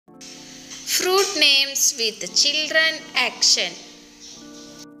Fruit names with children action.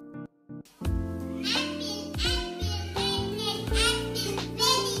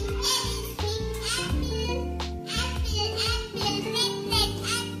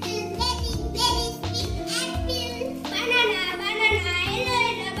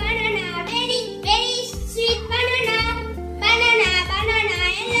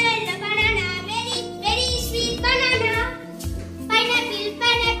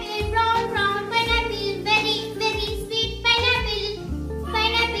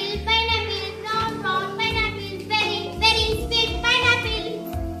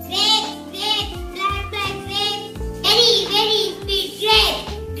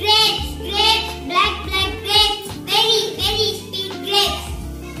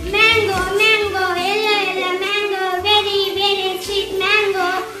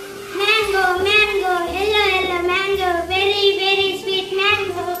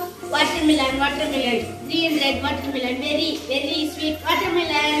 Watermelon, watermelon, green, red, watermelon, very, very sweet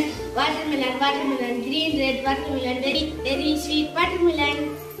watermelon. Watermelon, watermelon, green, red, watermelon, very, very sweet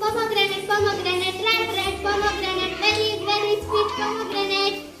watermelon. Pomegranate, pomegranate, red, red, pomegranate, very, very sweet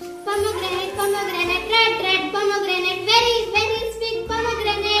pomegranate. Pomegranate, pomegranate, red, red, pomegranate, very, very sweet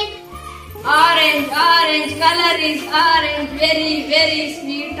pomegranate. Orange, orange, color is orange, very, very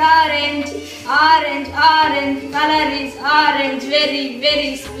sweet orange. Orange, orange, color is orange, very,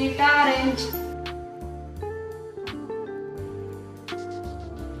 very sweet orange.